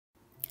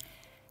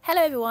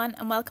Hello everyone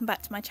and welcome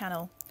back to my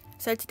channel.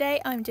 So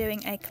today I'm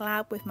doing a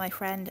collab with my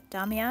friend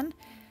Damian.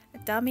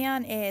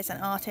 Damian is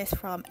an artist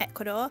from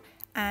Ecuador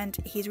and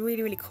he's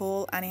really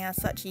cool, and he has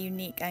such a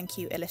unique and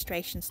cute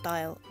illustration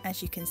style,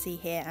 as you can see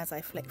here as I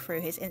flick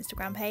through his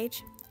Instagram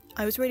page.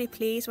 I was really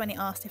pleased when he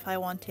asked if I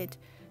wanted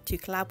to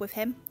collab with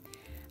him,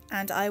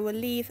 and I will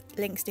leave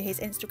links to his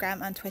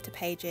Instagram and Twitter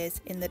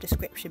pages in the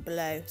description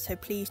below, so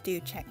please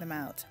do check them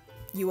out.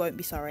 You won't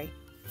be sorry.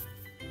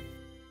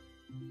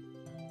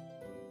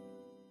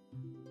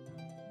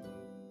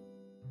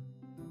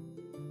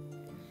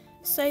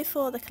 So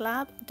for the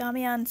collab,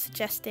 Damian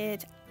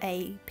suggested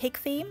a pig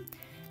theme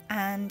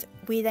and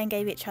we then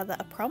gave each other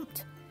a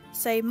prompt.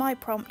 So my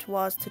prompt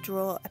was to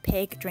draw a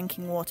pig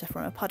drinking water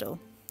from a puddle.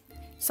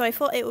 So I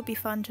thought it would be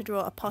fun to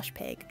draw a posh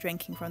pig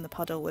drinking from the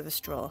puddle with a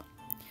straw.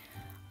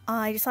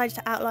 I decided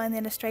to outline the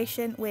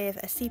illustration with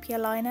a sepia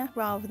liner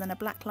rather than a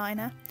black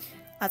liner,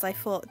 as I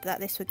thought that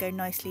this would go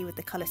nicely with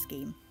the colour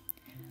scheme.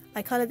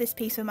 I coloured this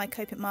piece with my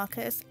Copic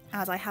markers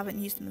as I haven't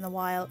used them in a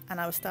while and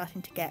I was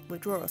starting to get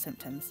withdrawal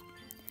symptoms.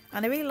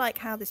 And I really like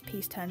how this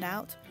piece turned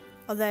out,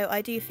 although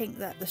I do think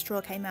that the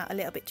straw came out a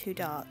little bit too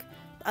dark,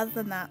 but other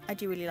than that I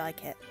do really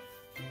like it.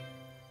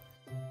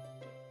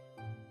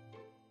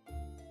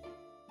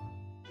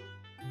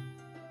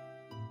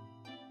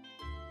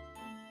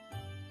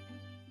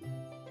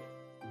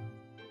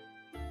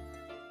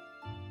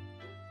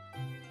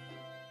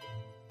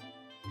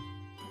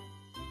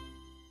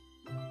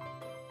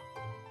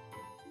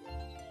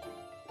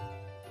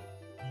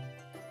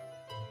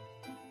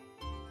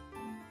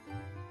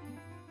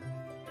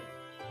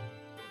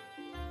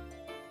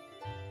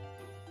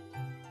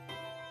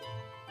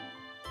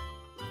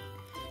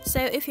 So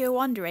if you're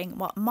wondering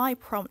what my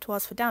prompt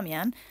was for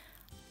Damian,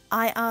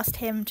 I asked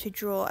him to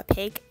draw a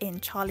pig in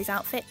Charlie's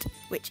outfit,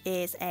 which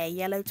is a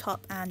yellow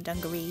top and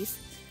dungarees,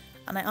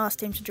 and I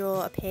asked him to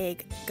draw a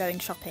pig going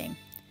shopping.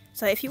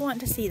 So if you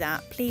want to see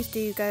that, please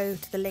do go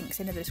to the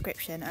links in the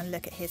description and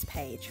look at his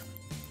page.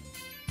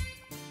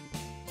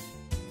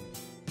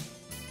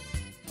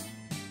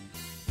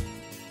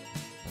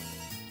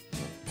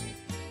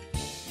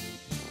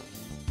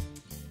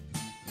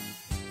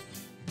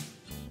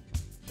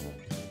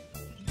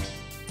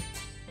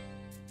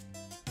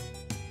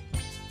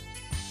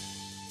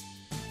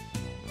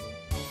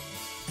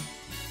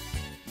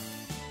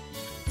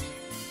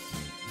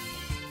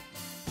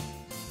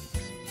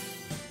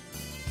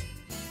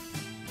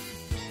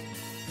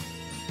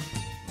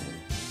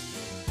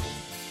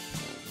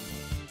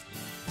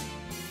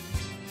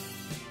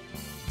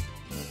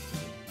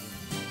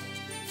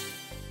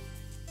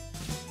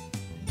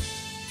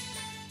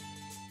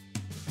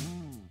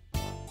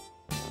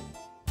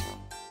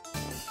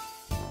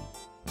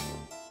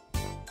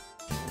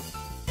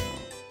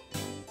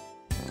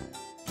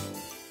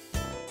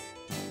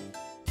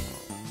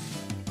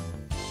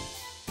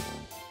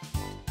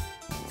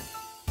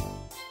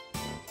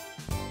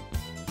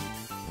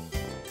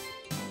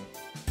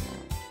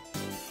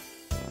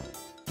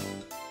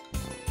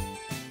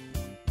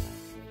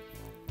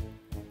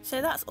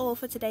 So that's all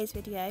for today's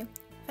video.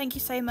 Thank you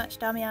so much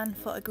Damian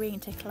for agreeing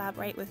to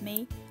collaborate with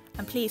me,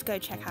 and please go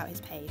check out his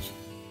page.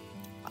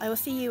 I will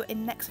see you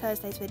in next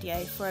Thursday's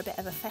video for a bit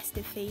of a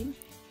festive theme,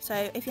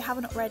 so if you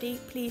haven't already,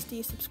 please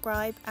do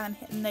subscribe and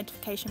hit the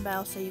notification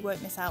bell so you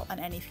won't miss out on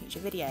any future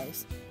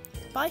videos.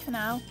 Bye for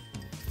now!